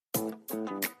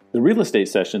The Real Estate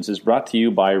Sessions is brought to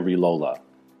you by Relola.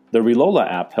 The Relola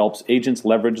app helps agents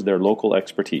leverage their local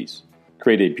expertise.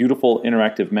 Create a beautiful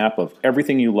interactive map of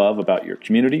everything you love about your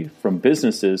community, from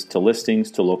businesses to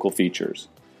listings to local features.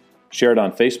 Share it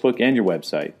on Facebook and your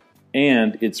website.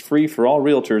 And it's free for all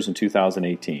realtors in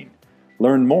 2018.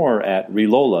 Learn more at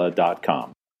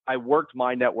relola.com. I worked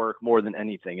my network more than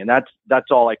anything, and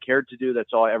that's all I cared to do.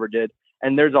 That's all I ever did.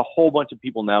 And there's a whole bunch of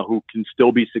people now who can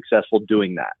still be successful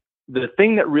doing that. The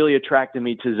thing that really attracted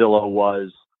me to Zillow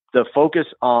was the focus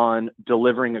on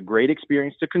delivering a great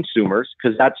experience to consumers,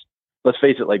 because that's, let's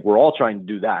face it, like, we're all trying to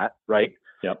do that, right?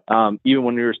 Yep. Even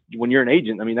when you're an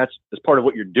agent, I mean, that's part of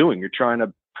what you're doing. You're trying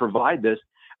to provide this,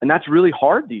 and that's really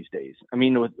hard these days. I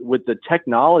mean, with the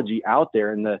technology out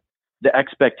there and the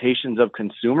expectations of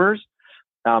consumers,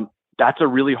 that's a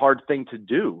really hard thing to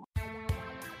do.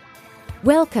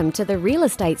 Welcome to the Real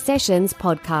Estate Sessions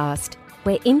podcast,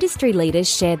 where industry leaders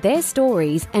share their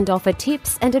stories and offer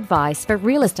tips and advice for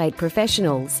real estate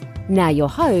professionals. Now your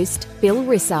host, Bill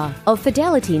Risser of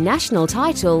Fidelity National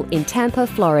Title in Tampa,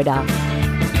 Florida.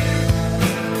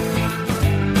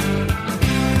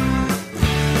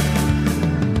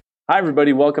 Hi,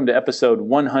 everybody. Welcome to episode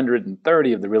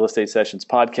 130 of the Real Estate Sessions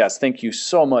podcast. Thank you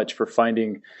so much for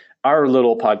finding our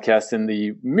little podcast in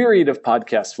the myriad of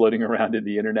podcasts floating around in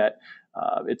the internet.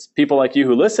 It's people like you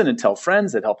who listen and tell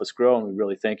friends that help us grow, and we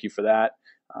really thank you for that.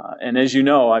 And as you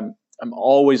know, I'm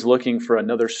always looking for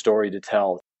another story to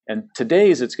tell. And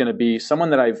today's it's going to be someone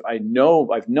that I've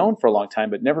known for a long time,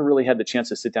 but never really had the chance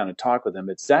to sit down and talk with him.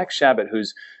 It's Zach Shabot,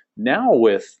 who's now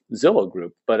with Zillow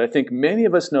Group, but I think many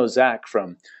of us know Zach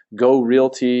from Go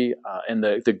Realty and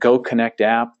the Go Connect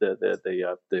app,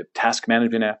 the task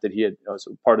management app that he had was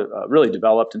part of really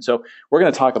developed. And so we're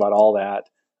going to talk about all that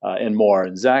and more.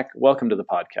 And Zach, welcome to the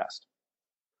podcast.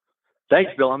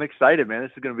 Thanks, Bill. I'm excited, man.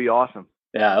 This is going to be awesome.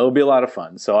 Yeah, it'll be a lot of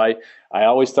fun. So I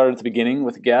always start at the beginning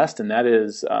with a guest, and that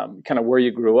is kind of where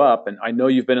you grew up. And I know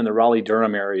you've been in the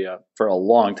Raleigh-Durham area for a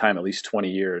long time, at least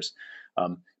 20 years.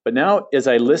 But now, as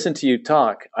I listen to you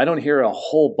talk, I don't hear a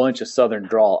whole bunch of Southern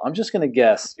drawl. I'm just going to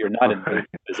guess you're not in Durham.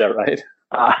 Is that right?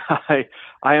 I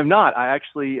am not. I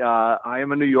actually, I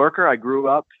am a New Yorker. I grew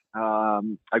up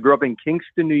in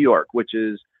Kingston, New York, which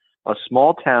is a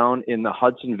small town in the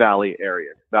Hudson Valley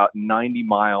area, about 90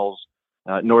 miles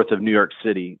north of New York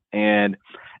City. And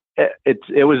it's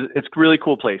a really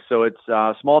cool place. So it's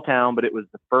a small town, but it was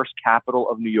the first capital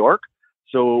of New York.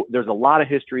 So there's a lot of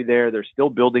history there. There's still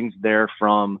buildings there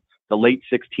from the late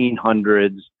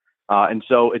 1600s. And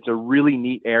so it's a really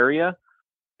neat area.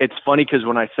 It's funny because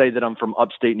when I say that I'm from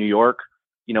upstate New York,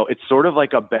 you know, it's sort of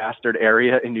like a bastard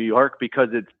area in New York because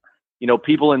it's, you know,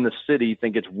 people in the city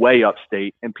think it's way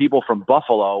upstate, and people from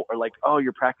Buffalo are like, oh,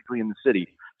 you're practically in the city.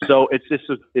 So it's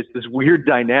this weird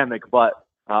dynamic, but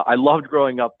I loved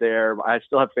growing up there. I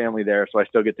still have family there, so I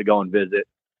still get to go and visit.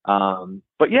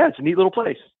 But yeah, it's a neat little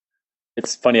place.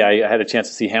 It's funny. I had a chance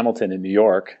to see Hamilton in New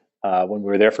York when we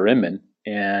were there for Inman,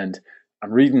 and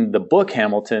I'm reading the book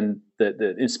Hamilton that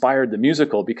inspired the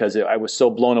musical because I was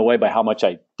so blown away by how much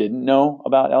I didn't know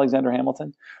about Alexander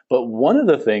Hamilton. But one of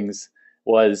the things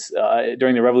was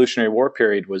during the Revolutionary War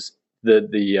period was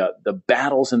the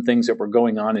battles and things that were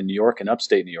going on in New York and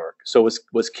upstate New York. So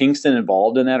was Kingston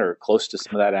involved in that or close to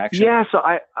some of that action? Yeah, so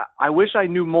I wish I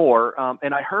knew more.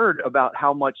 And I heard about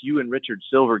how much you and Richard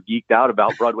Silver geeked out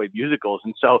about Broadway musicals.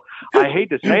 And so I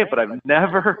hate to say it, but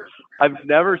I've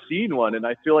never seen one, and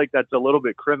I feel like that's a little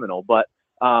bit criminal. But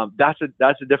that's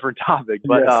a different topic.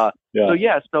 But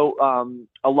So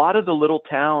a lot of the little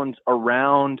towns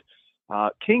around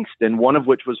Kingston, one of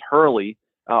which was Hurley.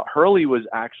 Hurley was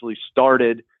actually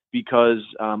started because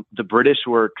the British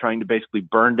were trying to basically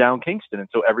burn down Kingston. And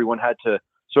so everyone had to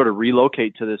sort of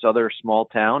relocate to this other small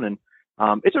town. And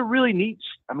it's a really neat,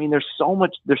 I mean, there's so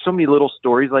many little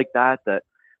stories like that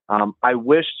I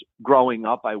wish growing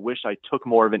up, I took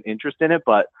more of an interest in it,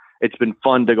 but it's been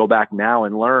fun to go back now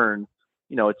and learn,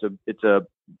 you know, it's a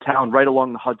town right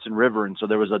along the Hudson River. And so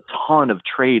there was a ton of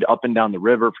trade up and down the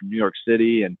river from New York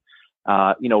City and,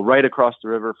 you know, right across the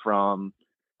river from,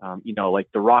 you know, like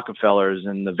the Rockefellers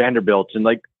and the Vanderbilts and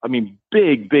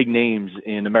big names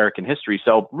in American history.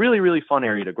 So really, really fun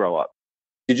area to grow up.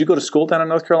 Did you go to school down in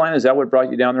North Carolina? Is that what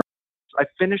brought you down there? I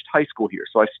finished high school here.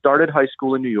 So I started high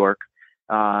school in New York.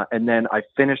 And then I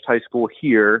finished high school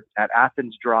here at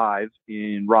Athens Drive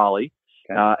in Raleigh.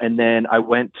 Okay. And then I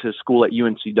went to school at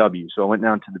UNCW. So I went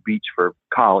down to the beach for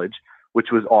college,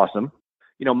 which was awesome.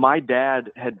 You know, my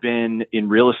dad had been in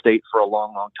real estate for a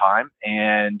long, long time.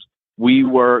 And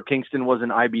Kingston was an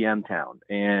IBM town.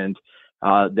 And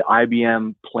the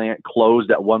IBM plant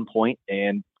closed at one point,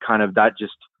 and kind of that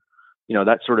just,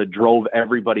 that sort of drove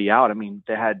everybody out. I mean,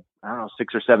 they had, I don't know,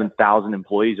 6,000 or 7,000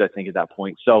 employees, I think, at that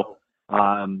point. So,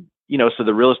 so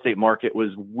the real estate market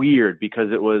was weird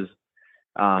because it was,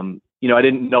 I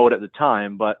didn't know it at the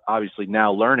time, but obviously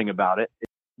now learning about it,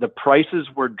 the prices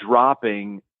were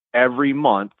dropping every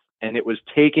month, and it was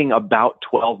taking about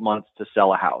 12 months to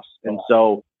sell a house. And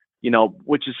so,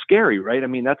 which is scary, right? I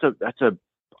mean, I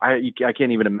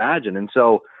can't even imagine. And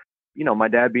so, my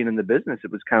dad being in the business,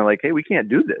 it was kind of like, hey, we can't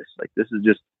do this. Like, this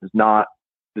is not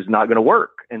going to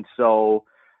work. And so,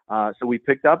 so we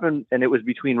picked up and it was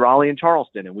between Raleigh and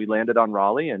Charleston, and we landed on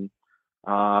Raleigh, and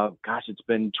it's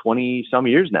been 20 some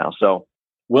years now. So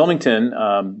Wilmington,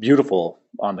 beautiful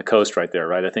on the coast right there,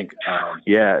 right? I think.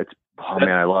 Yeah,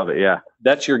 I love it. Yeah.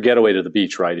 That's your getaway to the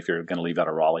beach, right? If you're going to leave out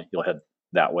of Raleigh, you'll head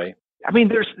that way. I mean,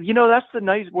 that's the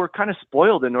nice, we're kind of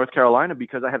spoiled in North Carolina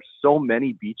because I have so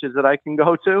many beaches that I can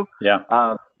go to.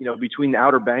 Yeah. Between the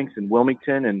Outer Banks and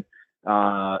Wilmington and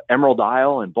Emerald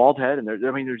Isle and Bald Head. And there's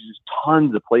just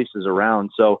tons of places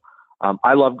around. So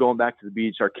I love going back to the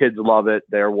beach. Our kids love it.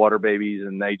 They're water babies,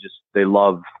 and they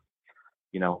love,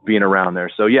 being around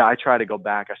there. So yeah, I try to go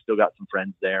back. I still got some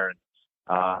friends there, and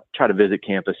try to visit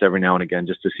campus every now and again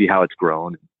just to see how it's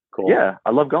grown. Cool. Yeah, I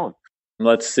love going.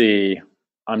 Let's see.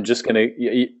 I'm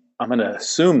gonna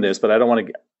assume this, but I don't want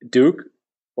to. Duke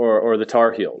or the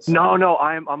Tar Heels? No,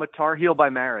 I'm a Tar Heel by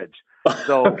marriage.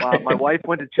 So Okay. my wife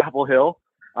went to Chapel Hill,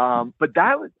 but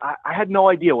I had no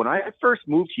idea when I first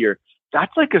moved here.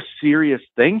 That's like a serious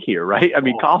thing here, right? I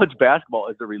mean, college basketball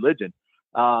is a religion.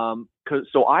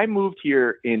 So I moved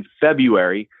here in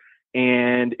February,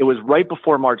 and it was right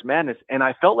before March Madness, and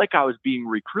I felt like I was being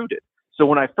recruited. So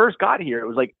when I first got here, it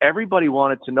was like everybody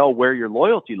wanted to know where your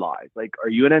loyalty lies. Like, are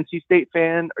you an NC State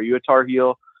fan? Are you a Tar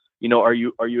Heel? Are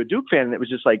you a Duke fan? And it was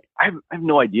just like, I have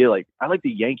no idea. Like, I like the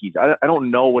Yankees. I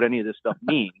don't know what any of this stuff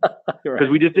means because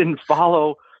we just didn't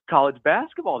follow college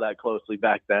basketball that closely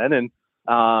back then. And,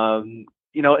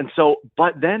 and so,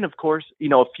 but then of course,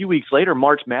 a few weeks later,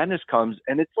 March Madness comes,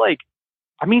 and it's like,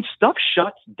 I mean, stuff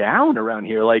shuts down around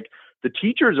here. Like, the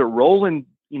teachers are rolling,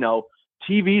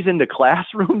 TVs into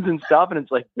classrooms and stuff. And it's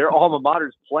like, their alma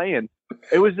mater's playing.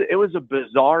 It was a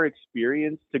bizarre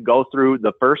experience to go through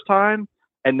the first time.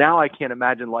 And now I can't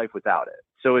imagine life without it.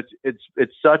 So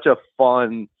it's such a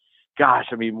fun, gosh,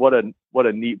 I mean, what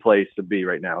a neat place to be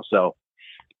right now. So,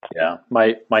 yeah,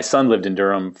 my son lived in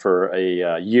Durham for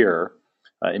a year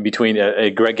in between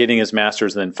getting his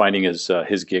master's and then finding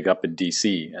his gig up in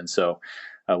DC. And so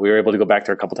we were able to go back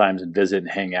there a couple times and visit and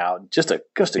hang out. Just a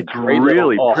great,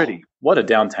 really pretty. What a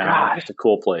downtown! Gosh. Just a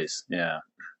cool place. Yeah.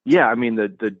 Yeah, I mean,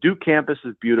 the Duke campus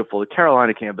is beautiful. The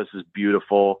Carolina campus is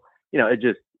beautiful.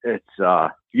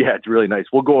 It's really nice.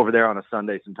 We'll go over there on a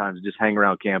Sunday sometimes and just hang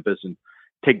around campus and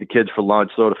take the kids for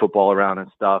lunch, throw the football around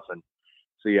and stuff. And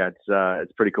so, yeah,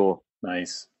 it's pretty cool.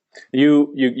 Nice.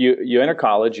 You enter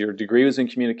college, your degree was in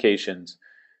communications.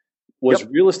 Was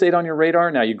real estate on your radar?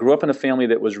 Now, you grew up in a family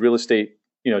that was real estate,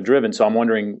 driven. So I'm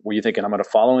wondering, were you thinking I'm going to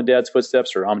follow in Dad's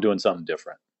footsteps, or I'm doing something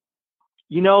different?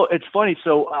 It's funny.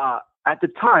 So, at the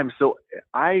time, it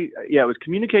was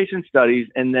communication studies,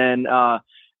 and then,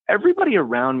 everybody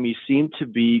around me seemed to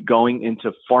be going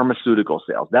into pharmaceutical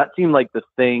sales. That seemed like the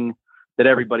thing that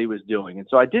everybody was doing. And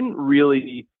so I didn't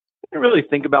really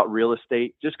think about real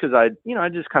estate just because I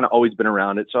just kind of always been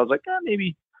around it. So I was like,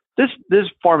 maybe this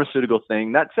pharmaceutical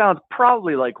thing, that sounds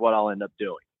probably like what I'll end up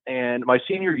doing. And my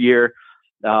senior year,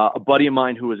 a buddy of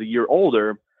mine who was a year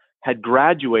older had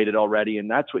graduated already, and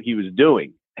that's what he was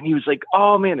doing. And he was like,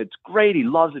 oh man, it's great. He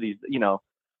loves it. He's,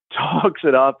 talks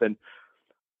it up.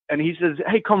 And he says,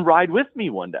 hey, come ride with me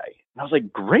one day. And I was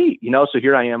like, great. So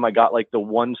here I am. I got like the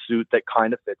one suit that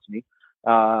kind of fits me.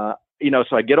 So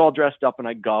I get all dressed up and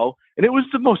I go, and it was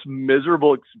the most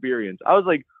miserable experience. I was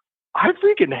like, I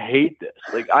freaking hate this.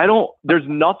 Like, there's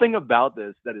nothing about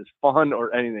this that is fun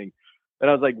or anything. And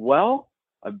I was like, well,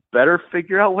 I better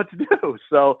figure out what to do.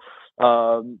 So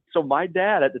my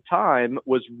dad at the time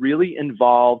was really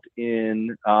involved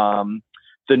in,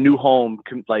 the new home,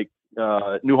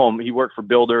 he worked for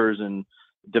builders and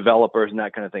developers and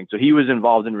that kind of thing. So he was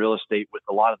involved in real estate with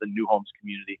a lot of the new homes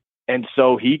community. And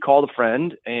so he called a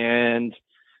friend, and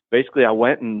basically I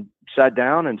went and sat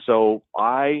down. And so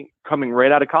coming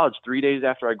right out of college, 3 days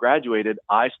after I graduated,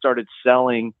 I started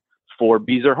selling for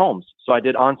Beazer Homes. So I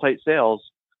did on-site sales,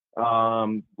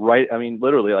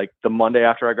 literally like the Monday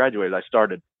after I graduated, I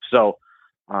started. So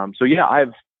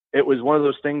it was one of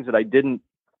those things that I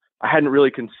hadn't really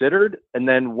considered. And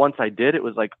then once I did, it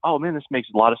was like, oh man, this makes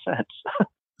a lot of sense.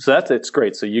 So it's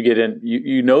great. So you get in,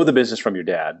 you know the business from your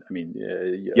dad. I mean,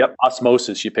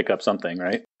 osmosis, you pick up something,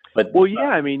 right? Well, yeah,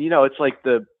 I mean, it's like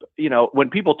when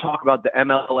people talk about the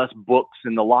MLS books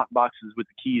and the lock boxes with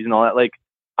the keys and all that, like,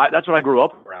 that's what I grew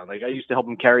up around. Like, I used to help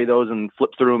him carry those and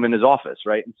flip through them in his office,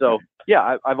 right? And so,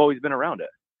 yeah, I've always been around it.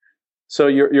 So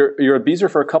you're at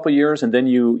Beazer for a couple of years, and then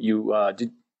you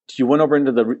went over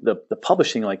into the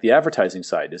publishing, like the advertising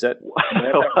side. Is that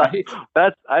right?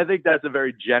 I think that's a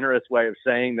very generous way of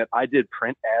saying that I did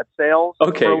print ad sales for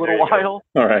a little while.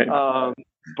 All right.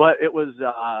 But it was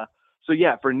so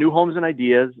yeah, for New Homes and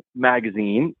Ideas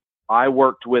magazine, I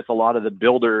worked with a lot of the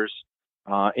builders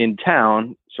in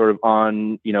town, sort of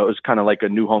on, it was kind of like a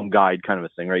new home guide kind of a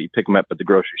thing, right? You pick them up at the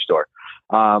grocery store.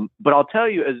 But I'll tell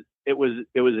you, it was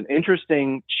an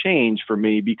interesting change for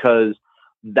me, because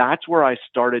that's where I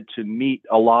started to meet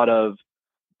a lot of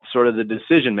sort of the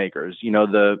decision makers,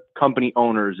 the company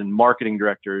owners and marketing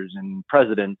directors and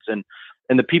presidents and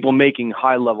the people making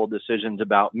high level decisions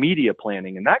about media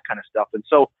planning and that kind of stuff. And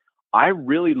so I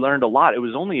really learned a lot. It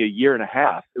was only a year and a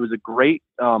half. It was a great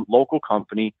local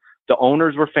company. The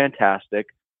owners were fantastic.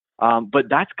 But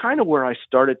that's kind of where I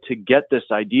started to get this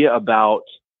idea about,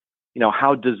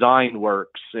 how design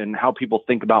works and how people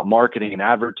think about marketing and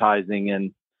advertising.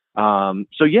 And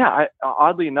so, yeah,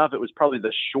 oddly enough, it was probably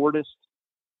the shortest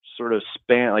sort of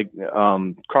span, like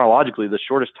chronologically, the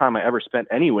shortest time I ever spent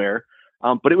anywhere.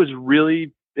 But it was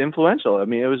really influential. I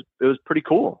mean, it was pretty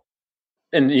cool.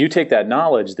 And you take that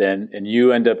knowledge then, and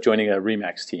you end up joining a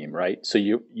RE/MAX team, right? So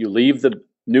you leave the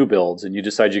new builds and you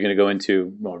decide you're going to go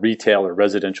into retail or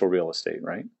residential real estate,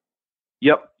 right?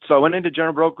 Yep. So I went into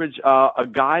general brokerage. A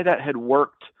guy that had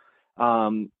worked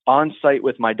on site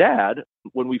with my dad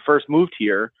when we first moved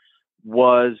here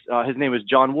was his name was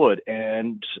John Wood,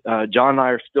 and John and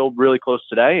I are still really close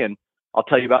today. And I'll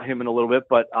tell you about him in a little bit.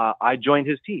 But I joined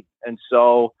his team, and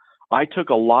so I took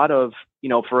a lot of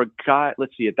for a guy.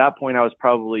 Let's see, at that point I was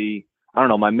probably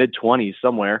my mid-20s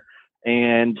somewhere,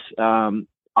 and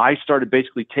I started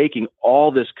basically taking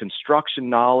all this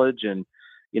construction knowledge and,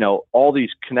 all these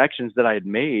connections that I had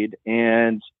made.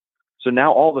 And so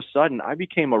now all of a sudden I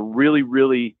became a really,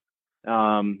 really,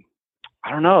 I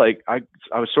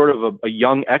was sort of a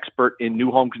young expert in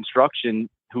new home construction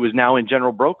who is now in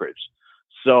general brokerage.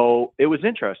 So it was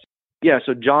interesting. Yeah.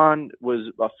 So John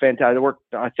was a fantastic.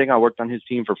 I think I worked on his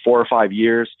team for 4 or 5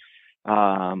 years.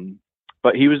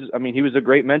 But he was a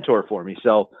great mentor for me.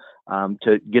 So,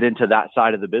 to get into that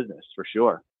side of the business for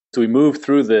sure. So we move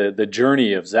through the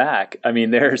journey of Zach. I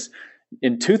mean,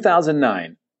 in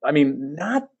 2009,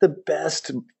 not the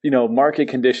best, market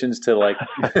conditions to like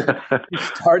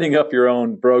starting up your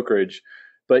own brokerage,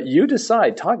 but you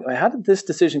decide, how did this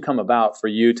decision come about for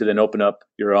you to then open up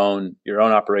your own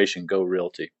operation, Go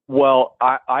Realty? Well,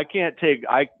 I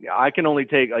can only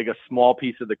take like a small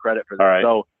piece of the credit for that. Right.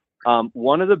 So,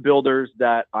 one of the builders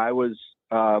that I was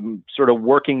sort of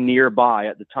working nearby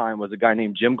at the time was a guy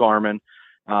named Jim Garman,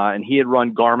 and he had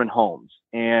run Garman Homes,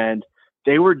 and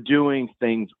they were doing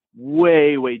things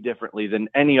way, way differently than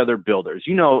any other builders.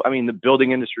 The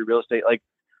building industry, real estate, like,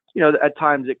 at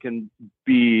times it can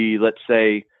be, let's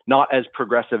say, not as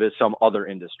progressive as some other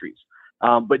industries.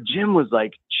 But Jim was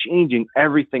like changing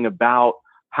everything about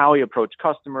how he approached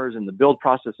customers and the build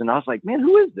process. And I was like, man,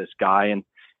 who is this guy? And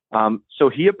so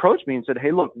he approached me and said,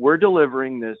 hey, look, we're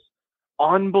delivering this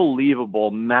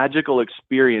unbelievable, magical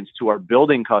experience to our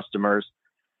building customers,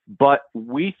 but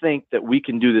we think that we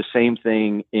can do the same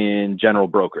thing in general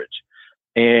brokerage.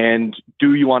 And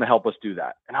do you want to help us do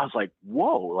that? And I was like,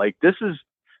 whoa, like this is,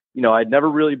 I'd never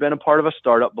really been a part of a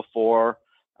startup before.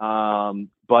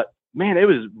 But man, it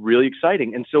was really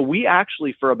exciting. And so we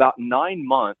actually, for about 9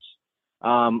 months,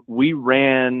 we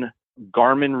ran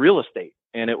Garmin Real Estate,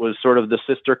 and it was sort of the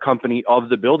sister company of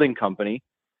the building company.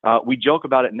 We joke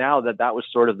about it now that was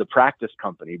sort of the practice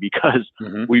company, because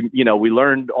we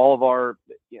learned all of our,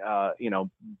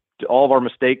 all of our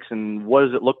mistakes and what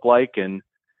does it look like, and,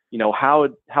 how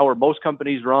are most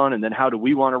companies run, and then how do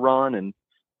we want to run?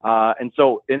 And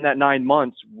so in that 9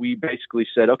 months, we basically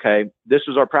said, okay, this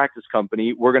is our practice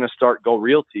company. We're going to start Go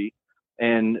Realty.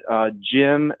 And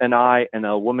Jim and I and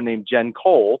a woman named Jen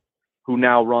Cole, who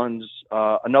now runs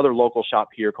another local shop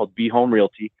here called Be Home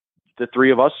Realty, the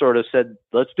three of us sort of said,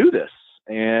 let's do this.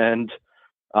 And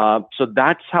so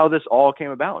that's how this all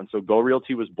came about. And so Go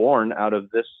Realty was born out of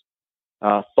this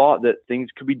thought that things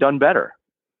could be done better.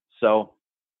 So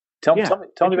tell me about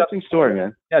the story,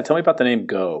 man. Yeah, tell me about the name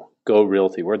Go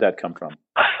Realty. Where'd that come from?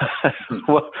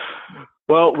 well,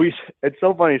 it's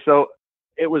so funny. So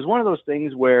it was one of those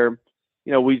things where,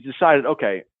 we decided,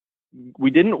 okay,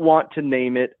 we didn't want to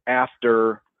name it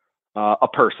after a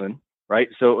person, right?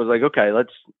 So it was like, okay,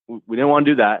 we didn't want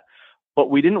to do that. but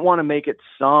we didn't want to make it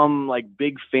some like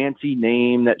big fancy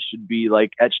name that should be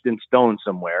like etched in stone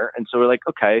somewhere. And so we're like,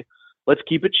 okay, let's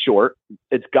keep it short.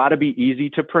 It's got to be easy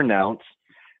to pronounce.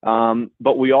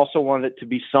 But we also wanted it to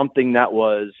be something that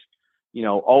was,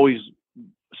 always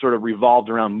sort of revolved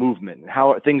around movement and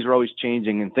how things are always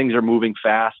changing and things are moving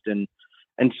fast. And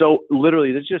so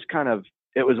literally this just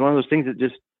it was one of those things that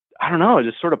just, I don't know, it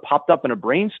just sort of popped up in a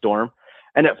brainstorm.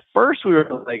 And at first we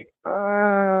were like,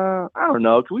 I don't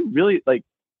know, can we really, like,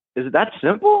 is it that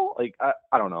simple? Like,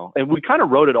 I don't know. And we kind of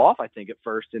wrote it off, I think, at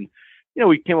first. And,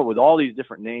 we came up with all these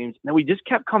different names, and then we just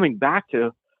kept coming back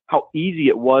to how easy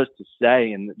it was to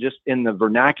say. And just in the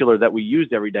vernacular that we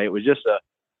used every day, it was just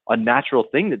a natural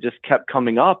thing that just kept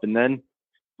coming up. And then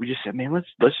we just said, man,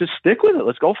 let's just stick with it.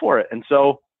 Let's go for it. And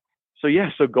so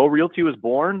Go Realty was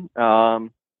born.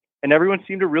 And everyone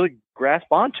seemed to really grasp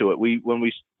onto it. When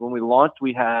we launched,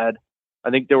 we had, I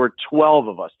think there were 12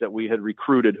 of us that we had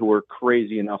recruited who were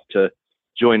crazy enough to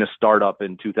join a startup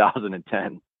in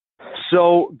 2010.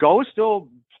 So Go is still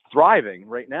thriving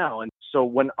right now. And so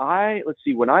when I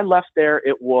left there,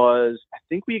 it was, I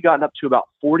think we had gotten up to about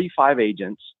 45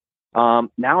 agents.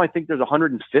 Now I think there's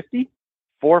 150,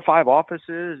 4 or 5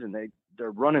 offices, and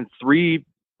they're running 3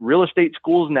 real estate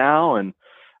schools now. And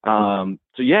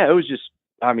so yeah, it was just,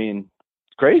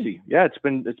 it's crazy. Yeah,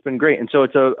 it's been great. And so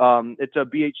it's a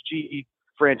BHG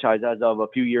franchise as of a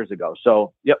few years ago.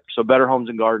 So yep. So Better Homes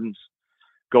and Gardens,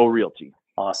 Go Realty.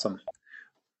 Awesome.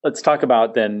 Let's talk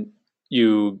about then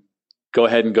you go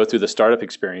ahead and go through the startup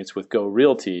experience with Go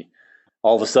Realty.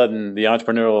 All of a sudden the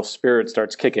entrepreneurial spirit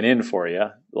starts kicking in for you.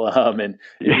 Oh man,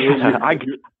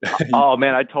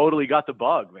 I totally got the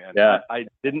bug, man. Yeah. I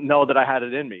didn't know that I had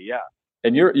it in me. Yeah.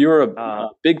 And you're a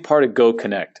big part of Go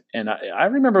Connect. And I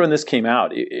remember when this came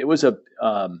out, it was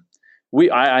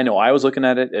I know I was looking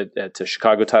at it at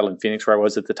Chicago Title in Phoenix, where I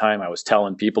was at the time. I was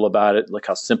telling people about it. Look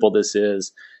how simple this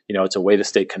is. It's a way to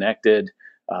stay connected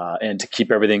and to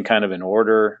keep everything kind of in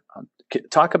order. Let's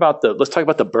talk about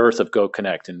the birth of Go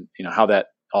Connect and how that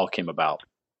all came about.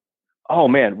 Oh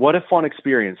man, what a fun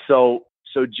experience. So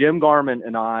Jim Garman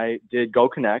and I did Go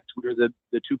Connect. We were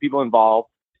the 2 people involved.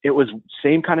 It was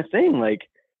same kind of thing. Like,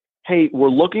 hey, we're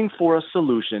looking for a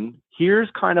solution. Here's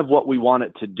kind of what we want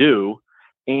it to do.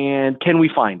 And can we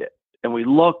find it? And we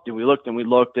looked and we looked and we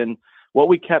looked. And what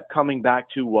we kept coming back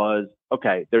to was,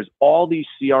 okay, there's all these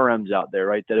CRMs out there,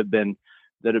 right? That have been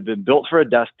built for a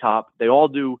desktop. They all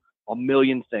do a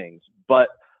million things, but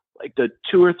like the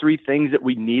 2 or 3 things that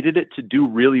we needed it to do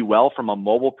really well from a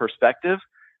mobile perspective,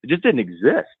 it just didn't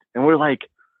exist. And we're like,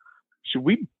 should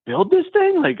we build this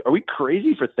thing? Like, are we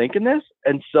crazy for thinking this?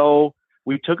 And so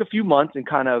we took a few months and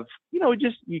kind of, you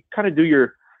kind of do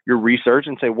your research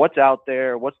and say, what's out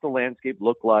there? What's the landscape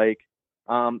look like?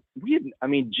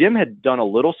 Jim had done a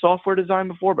little software design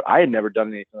before, but I had never done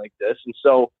anything like this. And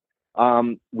so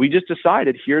we just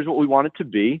decided, here's what we want it to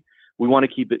be. We want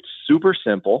to keep it super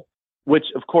simple, which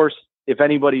of course, if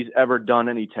anybody's ever done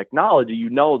any technology,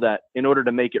 that in order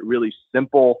to make it really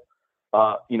simple,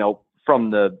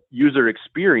 from the user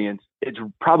experience, it's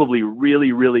probably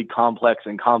really, really complex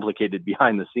and complicated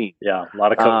behind the scenes. Yeah, a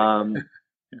lot of code.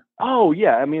 Oh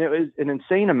yeah, it was an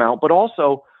insane amount. But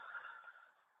also,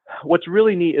 what's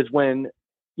really neat is when,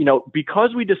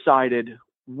 because we decided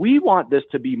we want this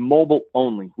to be mobile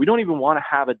only. We don't even want to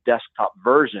have a desktop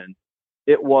version.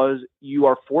 You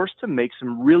are forced to make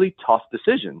some really tough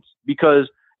decisions because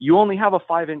you only have a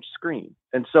 5-inch screen.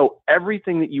 And so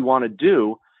everything that you want to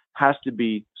do has to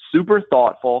be super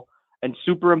thoughtful and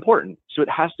super important. So it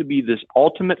has to be this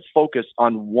ultimate focus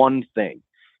on one thing.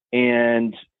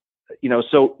 And,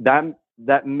 so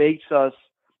that makes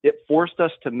it forced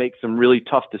us to make some really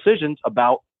tough decisions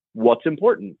about what's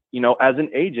important. As an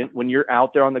agent, when you're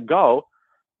out there on the go,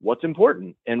 what's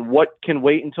important and what can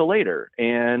wait until later.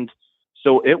 And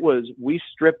so we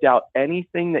stripped out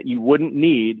anything that you wouldn't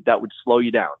need that would slow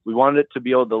you down. We wanted it to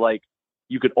be able to,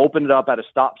 you could open it up at a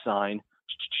stop sign,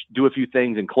 do a few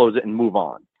things and close it and move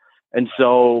on. And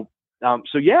so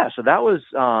that was,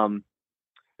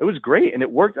 it was great. And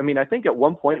it worked. I think at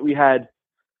one point we had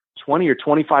 20 or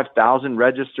 25,000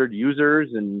 registered users,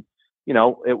 and,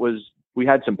 we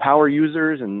had some power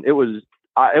users, and it was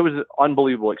an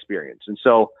unbelievable experience. And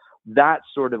so that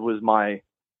sort of was my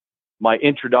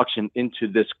introduction into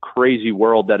this crazy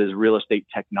world that is real estate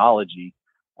technology,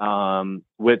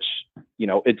 which,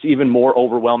 it's even more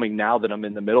overwhelming now that I'm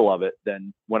in the middle of it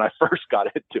than when I first got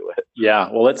into it. Yeah.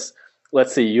 Well, let's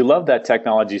see. You love that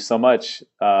technology so much.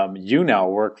 You now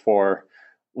work for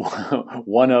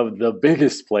one of the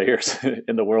biggest players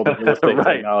in the world of real estate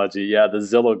right. technology. Yeah. The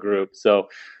Zillow Group. So,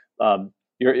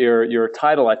 your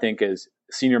title, I think, is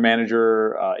senior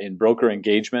manager in broker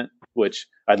engagement, which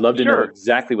I'd love to know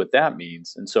exactly what that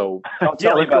means. And so tell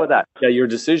me let's go with that. Yeah, your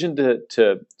decision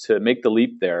to make the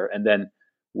leap there, and then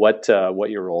what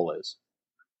your role is.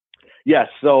 Yes.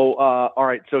 So, all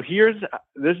right. So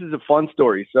this is a fun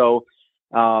story. So,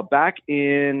 back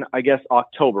in, I guess,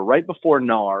 October, right before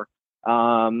NAR,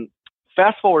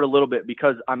 fast forward a little bit,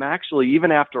 because I'm actually,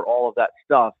 even after all of that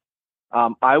stuff,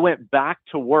 I went back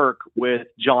to work with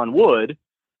John Wood,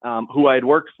 who I had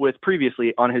worked with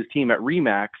previously on his team at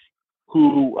Remax,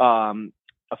 who,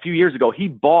 a few years ago, he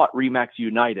bought Remax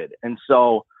United. And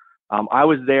so, I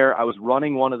was there, I was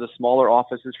running one of the smaller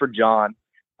offices for John.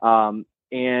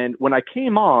 And when I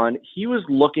came on, he was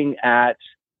looking at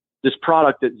this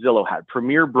product that Zillow had,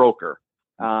 Premier Broker.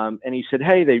 And he said,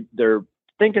 hey, they're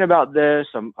thinking about this.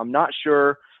 I'm not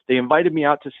sure. They invited me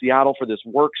out to Seattle for this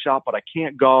workshop, but I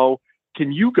can't go.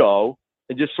 Can you go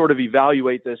and just sort of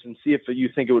evaluate this and see if you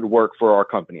think it would work for our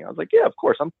company? I was like, yeah, of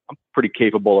course. I'm pretty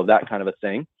capable of that kind of a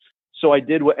thing. So I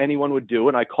did what anyone would do.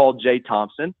 And I called Jay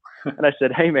Thompson and I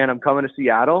said, hey man, I'm coming to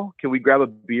Seattle. Can we grab a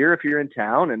beer if you're in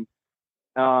town?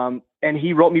 And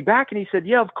he wrote me back and he said,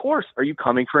 yeah, of course. Are you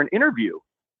coming for an interview?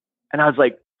 And I was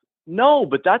like, no,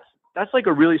 but that's like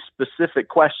a really specific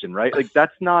question, right? Like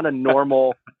that's not a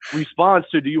normal response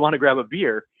to, do you want to grab a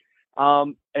beer?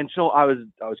 And so I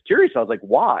was curious. I was like,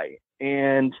 why?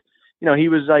 And, he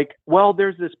was like, well,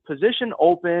 there's this position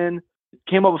open. It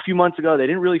came up a few months ago. They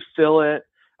didn't really fill it.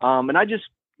 And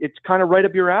it's kind of right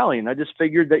up your alley. And I just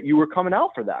figured that you were coming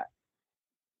out for that.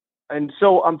 And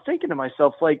so I'm thinking to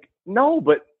myself, like, no,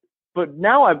 but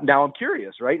now I'm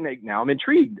curious, right? And now I'm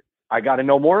intrigued. I got to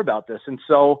know more about this. And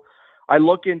so I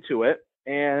look into it,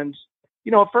 and,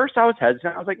 at first I was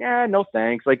hesitant. I was like, no,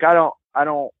 thanks. Like, I've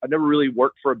never really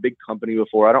worked for a big company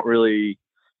before. I don't really,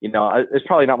 it's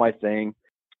probably not my thing.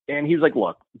 And he was like,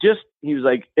 look, he was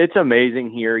like, it's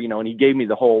amazing here, and he gave me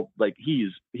the whole, like, he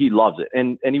loves it.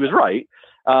 And he was right.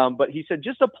 But he said,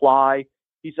 just apply.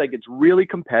 He's like, it's really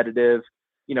competitive,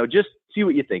 just see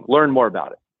what you think, learn more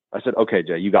about it. I said, okay,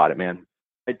 Jay, you got it, man.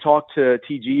 I talked to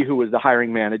TG, who was the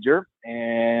hiring manager,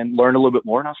 and learned a little bit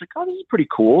more. And I was like, oh, this is pretty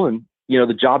cool. And,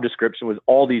 the job description was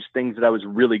all these things that I was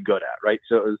really good at, right?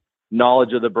 So it was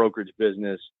knowledge of the brokerage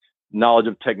business, knowledge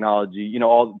of technology,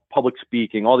 all public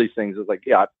speaking, all these things. I was like,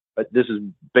 yeah, this is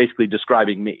basically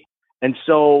describing me. And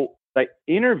so I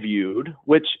interviewed,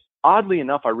 which oddly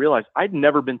enough, I realized I'd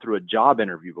never been through a job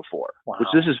interview before, which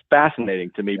this is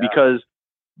fascinating to me because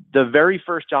the very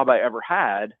first job I ever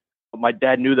had, my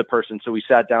dad knew the person. So we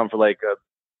sat down for like a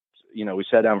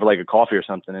coffee or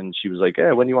something. And she was like,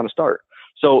 hey, when do you want to start?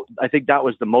 So I think that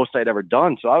was the most I'd ever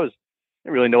done. So I didn't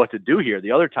really know what to do here.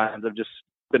 The other times I've just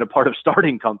been a part of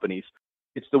starting companies.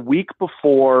 It's the week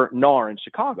before NAR in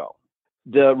Chicago.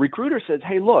 The recruiter says,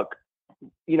 hey, look,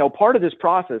 part of this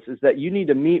process is that you need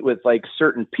to meet with like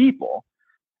certain people.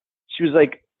 She was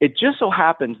like, it just so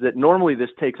happens that normally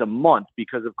this takes a month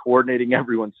because of coordinating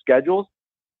everyone's schedules,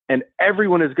 and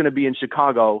everyone is going to be in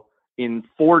Chicago in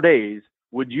 4 days.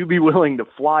 Would you be willing to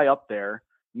fly up there,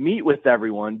 meet with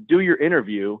everyone, do your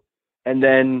interview, and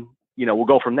then, we'll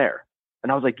go from there?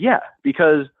 And I was like, yeah,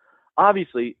 because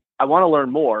obviously I want to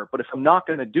learn more, but if I'm not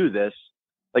going to do this,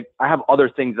 like I have other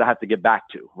things I have to get back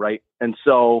to. Right. And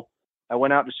so I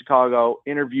went out to Chicago,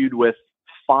 interviewed with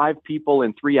 5 people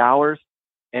in 3 hours,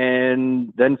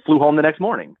 and then flew home the next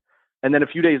morning. And then a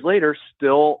few days later,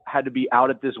 still had to be out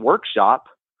at this workshop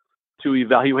to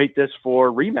evaluate this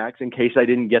for Remax in case I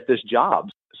didn't get this job.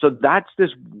 So that's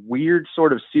this weird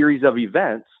sort of series of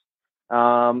events.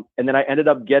 And then I ended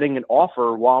up getting an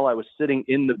offer while I was sitting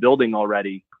in the building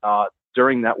already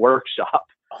during that workshop.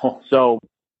 Oh. So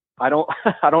I don't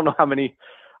know how many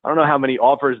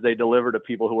offers they deliver to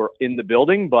people who were in the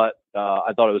building, but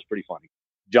I thought it was pretty funny.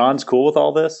 John's cool with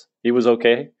all this? He was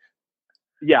okay?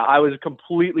 Yeah, I was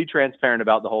completely transparent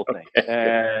about the whole thing. Okay.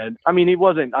 And I mean,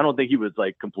 I don't think he was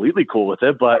like completely cool with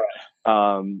it, but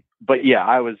yeah,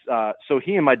 I was, so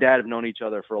he and my dad have known each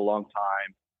other for a long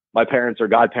time. My parents are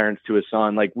godparents to his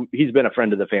son. Like he's been a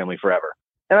friend of the family forever.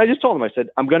 And I just told him, I said,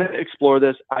 I'm going to explore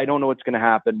this. I don't know what's going to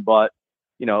happen, but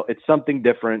it's something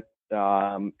different.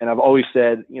 And I've always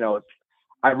said,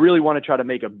 I really want to try to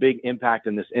make a big impact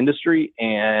in this industry.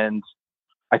 And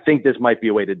I think this might be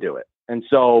a way to do it. And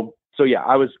so yeah,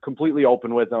 I was completely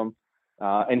open with him.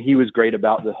 And he was great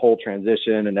about the whole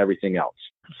transition and everything else.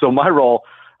 So my role,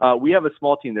 we have a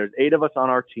small team. There's 8 of us on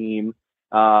our team,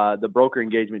 the broker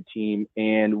engagement team,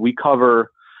 and we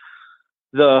cover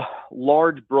the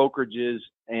large brokerages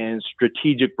and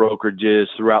strategic brokerages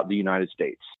throughout the United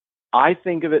States. I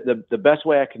think of it, the best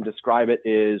way I can describe it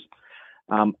is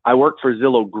I work for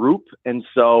Zillow Group, and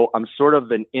so I'm sort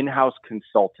of an in-house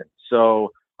consultant.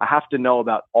 So I have to know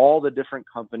about all the different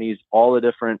companies, all the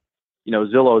different,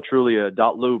 Zillow,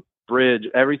 Trulia, Loop, Bridge,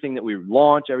 everything that we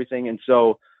launch, everything. And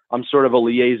so I'm sort of a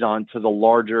liaison to the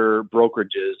larger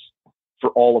brokerages for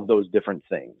all of those different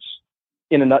things.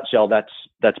 In a nutshell, that's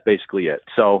basically it.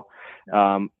 So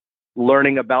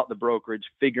learning about the brokerage,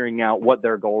 figuring out what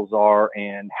their goals are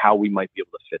and how we might be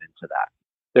able to fit into that.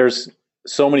 There's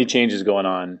so many changes going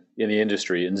on in the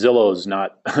industry, and Zillow is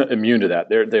not immune to that.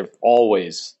 They're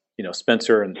always,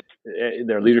 Spencer and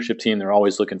their leadership team, they're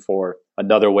always looking for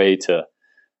another way to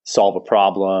solve a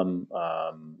problem,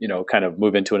 kind of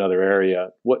move into another area.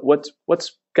 What's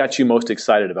got you most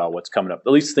excited about what's coming up?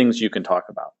 At least things you can talk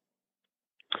about.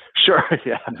 Sure.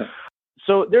 Yeah.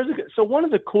 So one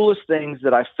of the coolest things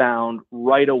that I found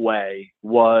right away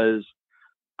was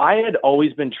I had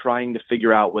always been trying to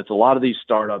figure out with a lot of these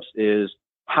startups is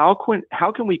how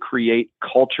can we create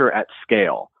culture at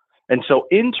scale? And so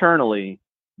internally,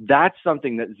 that's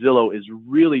something that Zillow is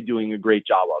really doing a great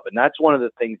job of. And that's one of the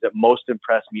things that most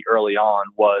impressed me early on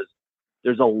was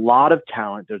there's a lot of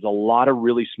talent. There's a lot of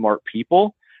really smart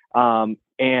people. And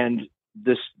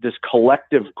this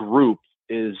collective group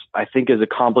is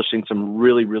accomplishing some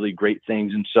really, really great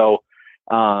things. And so,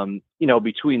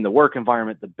 between the work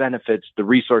environment, the benefits, the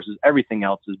resources, everything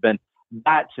else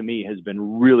that to me has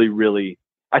been really, really,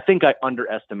 I think I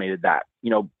underestimated that,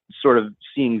 sort of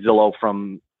seeing Zillow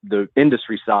from the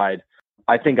industry side.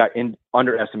 I think I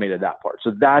underestimated that part.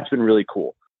 So that's been really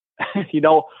cool.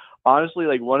 Honestly,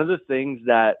 like one of the things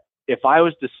that if I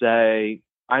was to say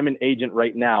I'm an agent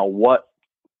right now,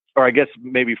 or I guess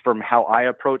maybe from how I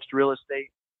approached real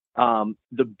estate,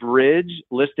 the Bridge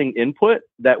listing input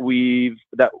that we've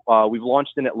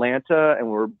launched in Atlanta and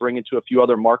we're bringing to a few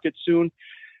other markets soon.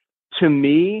 To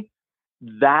me,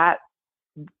 that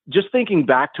just thinking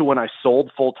back to when I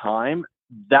sold full time,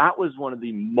 that was one of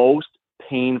the most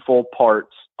painful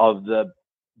parts of the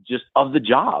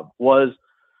job. Was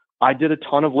I did a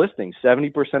ton of listings.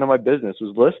 70% of my business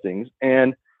was listings,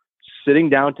 and sitting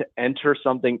down to enter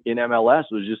something in MLS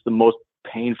was just the most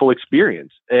painful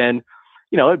experience. And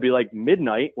it'd be like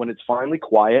midnight when it's finally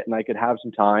quiet and I could have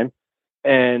some time.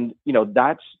 And,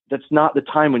 that's not the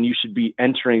time when you should be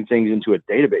entering things into a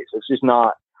database. It's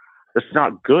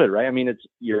not good, right? I mean,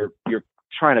 you're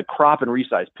trying to crop and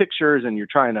resize pictures and you're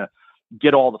trying to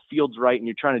get all the fields right and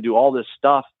you're trying to do all this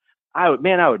stuff. I would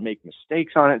make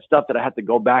mistakes on it, stuff that I had to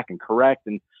go back and correct.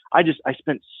 And I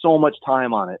spent so much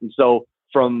time on it. And so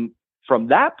from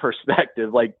that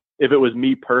perspective, like if it was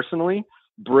me personally,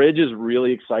 Bridge is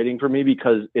really exciting for me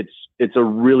because it's a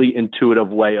really intuitive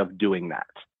way of doing that.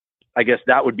 I guess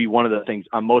that would be one of the things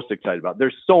I'm most excited about.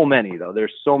 There's so many though.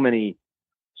 There's so many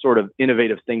sort of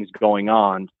innovative things going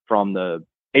on from the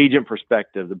agent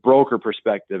perspective, the broker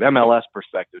perspective, MLS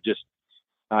perspective. Just,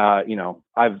 I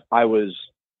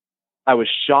was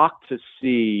shocked to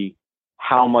see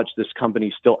how much this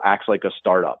company still acts like a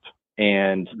startup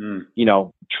and,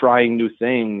 trying new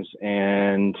things.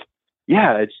 And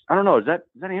yeah, I don't know. Does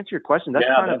that answer your question? That's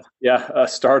a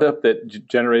startup that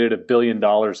generated $1 billion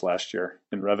last year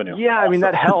in revenue. Yeah. Awesome. I mean,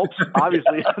 that helps,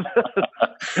 obviously.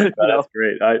 That's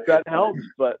great. That helps,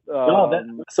 but,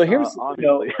 so here's,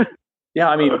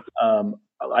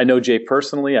 I know Jay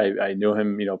personally. I knew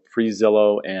him,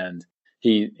 pre-Zillow, and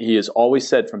he has always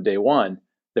said from day one,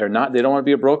 they don't want to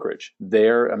be a brokerage.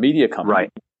 They're a media company,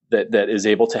 right, that is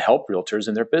able to help realtors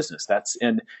in their business. That's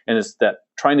and it's that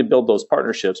trying to build those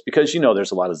partnerships, because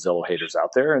there's a lot of Zillow haters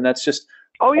out there, and that's just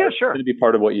sure, going to be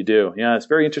part of what you do. Yeah, it's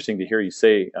very interesting to hear you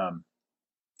say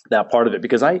that part of it,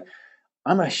 because I'm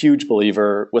a huge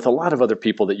believer with a lot of other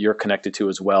people that you're connected to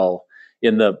as well,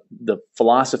 in the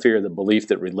philosophy or the belief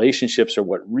that relationships are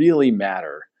what really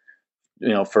matter,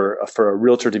 for a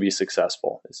realtor to be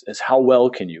successful, is how well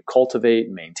can you cultivate,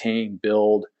 maintain,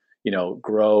 build,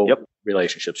 grow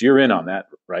relationships. You're in on that,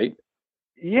 right?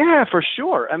 Yeah, for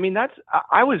sure. I mean,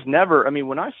 I was never,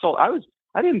 when I sold,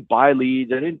 I didn't buy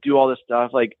leads. I didn't do all this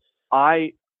stuff. Like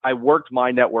I worked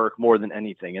my network more than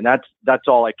anything. And that's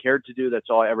all I cared to do. That's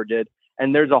all I ever did.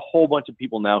 And there's a whole bunch of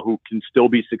people now who can still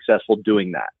be successful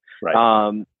doing that. Right.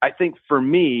 I think for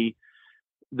me,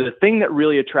 the thing that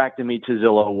really attracted me to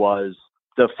Zillow was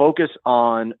the focus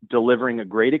on delivering a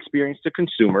great experience to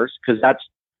consumers. Cause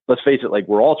let's face it, like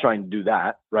we're all trying to do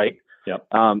that. Right. Yep.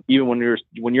 Even when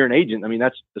you're an agent,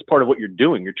 that's part of what you're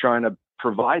doing. You're trying to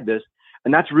provide this,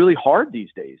 and that's really hard these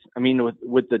days.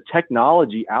 With the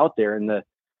technology out there and the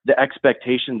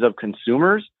expectations of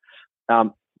consumers,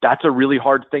 that's a really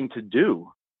hard thing to do.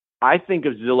 I think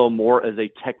of Zillow more as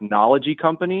a technology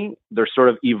company. They're sort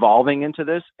of evolving into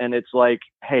this. And it's like,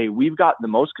 hey, we've got the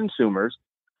most consumers.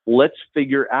 Let's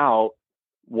figure out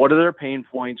what are their pain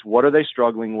points? What are they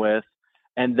struggling with?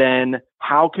 And then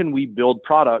how can we build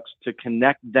products to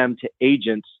connect them to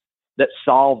agents that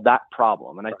solve that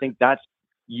problem? And I think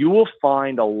you will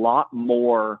find a lot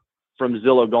more from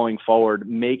Zillow going forward,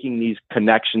 making these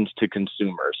connections to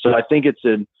consumers. So I think it's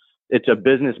a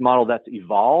business model that's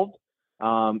evolved.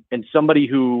 And somebody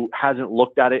who hasn't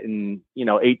looked at it in,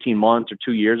 18 months or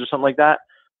 2 years or something like that,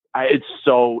 it's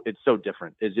so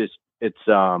different. It's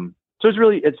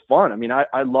fun. I mean,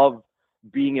 I love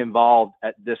being involved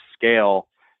at this scale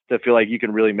to feel like you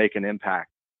can really make an impact.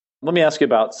 Let me ask you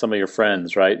about some of your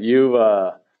friends, right?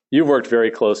 You've worked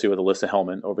very closely with Alyssa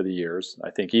Hellman over the years. I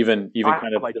think even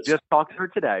kind of just talked to her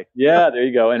today. Yeah, there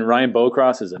you go. And Ryan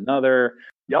Bocross is another.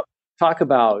 Yep. Talk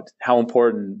about how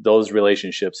important those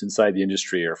relationships inside the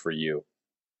industry are for you.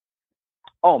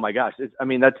 Oh my gosh.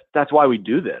 That's why we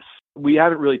do this. We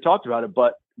haven't really talked about it,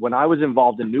 but when I was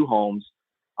involved in new homes,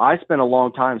 I spent a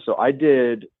long time. So I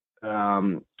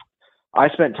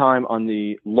spent time on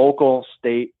the local,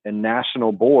 state, and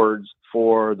national boards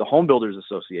for the Home Builders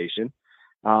Association,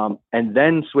 and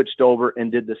then switched over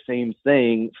and did the same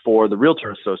thing for the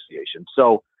Realtor Association.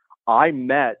 So I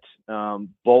met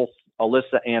both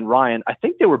Alyssa and Ryan. I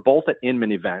think they were both at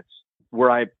Inman events where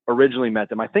I originally met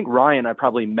them. I think Ryan, I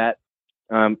probably met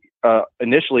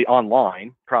initially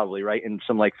online, probably, right, in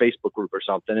some like Facebook group or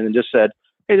something, and then just said,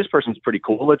 hey, this person's pretty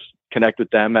cool. Let's connect with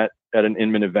them at an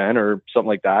Inman event or something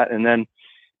like that. And then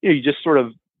you just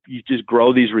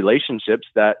grow these relationships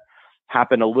that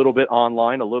happen a little bit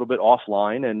online, a little bit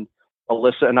offline. And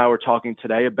Alyssa and I were talking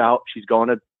today about she's going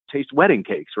to taste wedding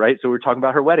cakes, right? So we're talking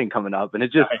about her wedding coming up, and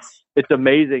it's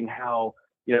amazing how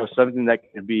something that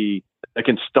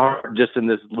can start just in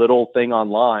this little thing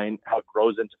online, how it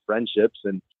grows into friendships.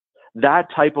 And that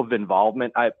type of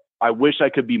involvement, I wish I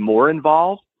could be more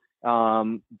involved,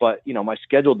 but my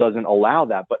schedule doesn't allow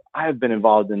that. But I have been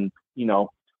involved in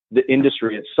the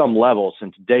industry at some level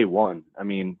since day one. I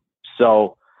mean,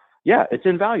 so yeah, it's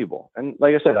invaluable. And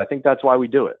like I said, I think that's why we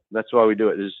do it. That's why we do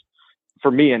it. Is, for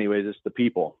me anyways, it's the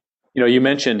people. You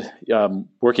mentioned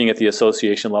working at the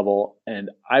association level, and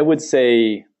I would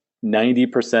say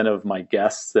 90% of my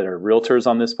guests that are realtors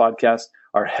on this podcast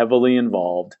are heavily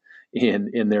involved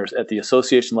in their at the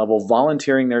association level,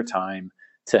 volunteering their time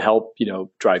to help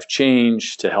drive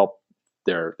change, to help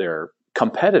their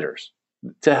competitors,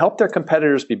 to help their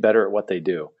competitors be better at what they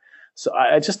do. So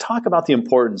I just talk about the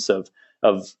importance of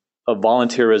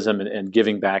volunteerism and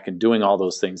giving back and doing all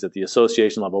those things at the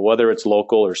association level, whether it's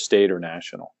local or state or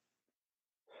national.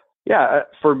 Yeah,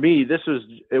 for me,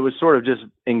 it was sort of just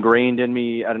ingrained in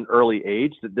me at an early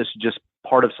age that this is just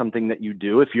part of something that you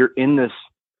do. If you're in this,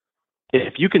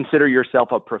 if you consider yourself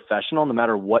a professional, no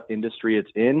matter what industry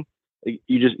it's in,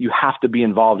 you have to be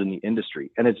involved in the industry.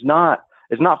 And it's not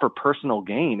for personal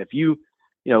gain. If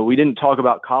we didn't talk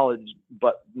about college,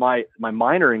 but my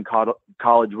minor in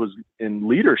college was in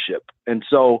leadership. And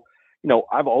so,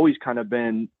 I've always kind of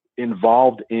been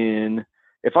involved in,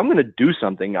 if I'm going to do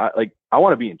something, I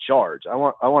want to be in charge. I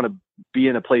want to be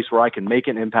in a place where I can make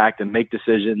an impact and make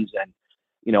decisions. And,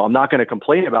 I'm not going to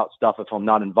complain about stuff if I'm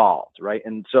not involved. Right.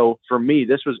 And so for me,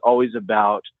 this was always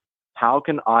about how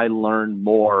can I learn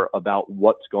more about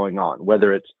what's going on,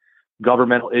 whether it's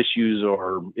governmental issues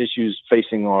or issues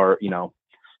facing our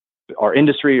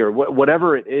industry or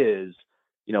whatever it is,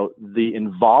 the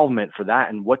involvement for that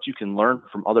and what you can learn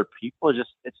from other people is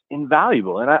it's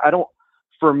invaluable. And I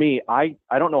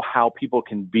don't know how people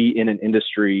can be in an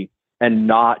industry and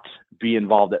not be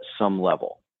involved at some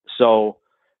level. So,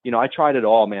 I tried it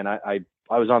all, man. I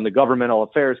was on the governmental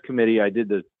affairs committee. I did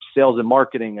the sales and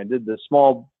marketing. I did the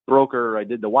small broker. I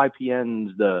did the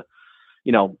YPNs,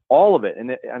 all of it.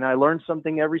 And I learned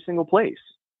something every single place.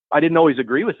 I didn't always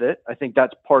agree with it. I think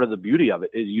that's part of the beauty of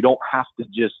it is you don't have to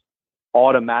just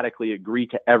automatically agree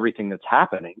to everything that's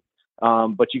happening.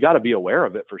 But you got to be aware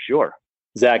of it for sure.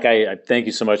 Zach, I thank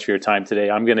you so much for your time today.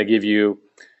 I'm going to give you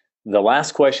the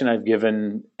last question I've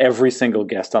given every single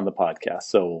guest on the podcast.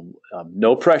 So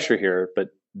no pressure here, but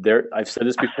I've said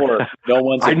this before. No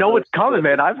one's. I know what's coming,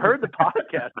 man. I've heard the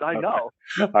podcast. I know.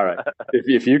 All right.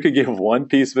 If you could give one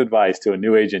piece of advice to a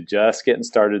new agent just getting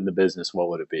started in the business, what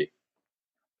would it be?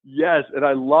 Yes, and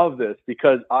I love this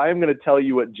because I'm going to tell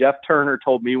you what Jeff Turner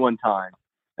told me one time.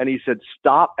 And he said,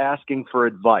 stop asking for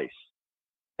advice.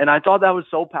 And I thought that was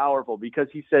so powerful because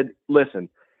he said, listen,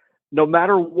 no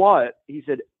matter what, he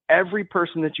said, every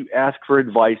person that you ask for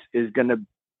advice is going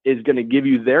to give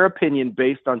you their opinion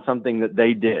based on something that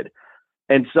they did.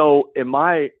 And so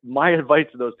my advice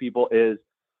to those people is,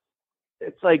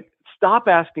 it's like, stop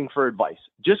asking for advice.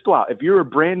 Just go out. If you're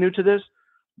brand new to this,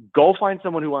 go find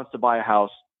someone who wants to buy a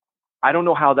house. I don't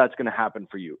know how that's going to happen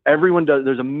for you. Everyone does.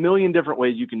 There's a million different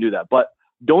ways you can do that, but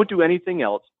don't do anything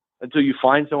else until you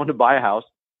find someone to buy a house,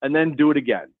 and then do it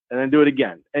again, and then do it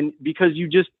again. And because you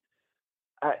just,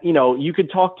 you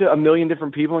could talk to a million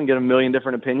different people and get a million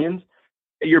different opinions.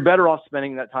 You're better off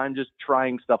spending that time just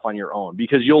trying stuff on your own,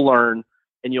 because you'll learn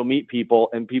and you'll meet people,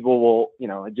 and people will,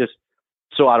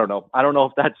 so I don't know. I don't know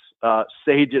if that's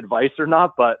sage advice or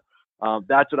not, but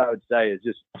that's what I would say, is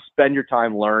just spend your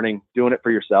time learning, doing it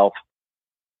for yourself.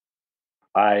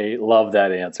 I love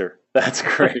that answer. That's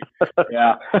great.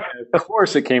 Yeah. Of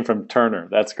course it came from Turner.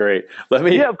 That's great.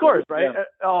 Yeah, of course. Right. Yeah.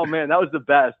 Oh man, that was the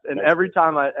best. And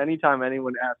anytime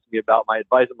anyone asks me about my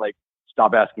advice, I'm like,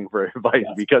 stop asking for advice,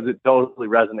 because it totally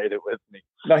resonated with me.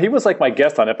 No, he was like my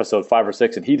guest on episode 5 or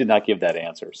 6, and he did not give that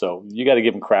answer. So you got to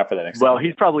give him crap for that next time.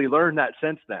 He's probably learned that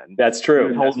since then. That's true. He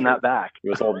was holding that back. He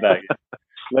was holding back.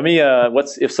 Let me,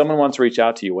 if someone wants to reach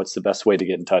out to you, what's the best way to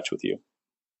get in touch with you?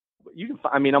 You can,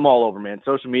 I'm all over, man.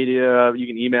 Social media, you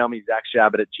can email me,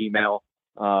 ZachShabot@gmail.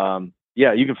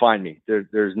 You can find me.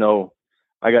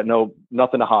 I got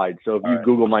nothing to hide. So if you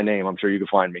Google my name, I'm sure you can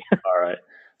find me. All right.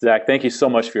 Zach, thank you so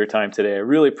much for your time today. I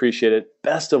really appreciate it.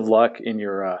 Best of luck in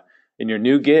your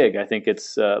new gig. I think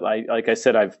it's, like I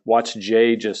said, I've watched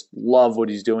Jay just love what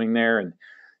he's doing there. And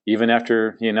even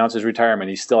after he announced his retirement,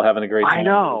 he's still having a great time. I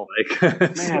know.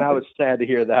 Man, I was sad to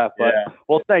hear that. But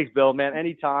Well, thanks, Bill, man.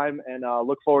 Anytime. And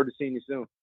look forward to seeing you soon.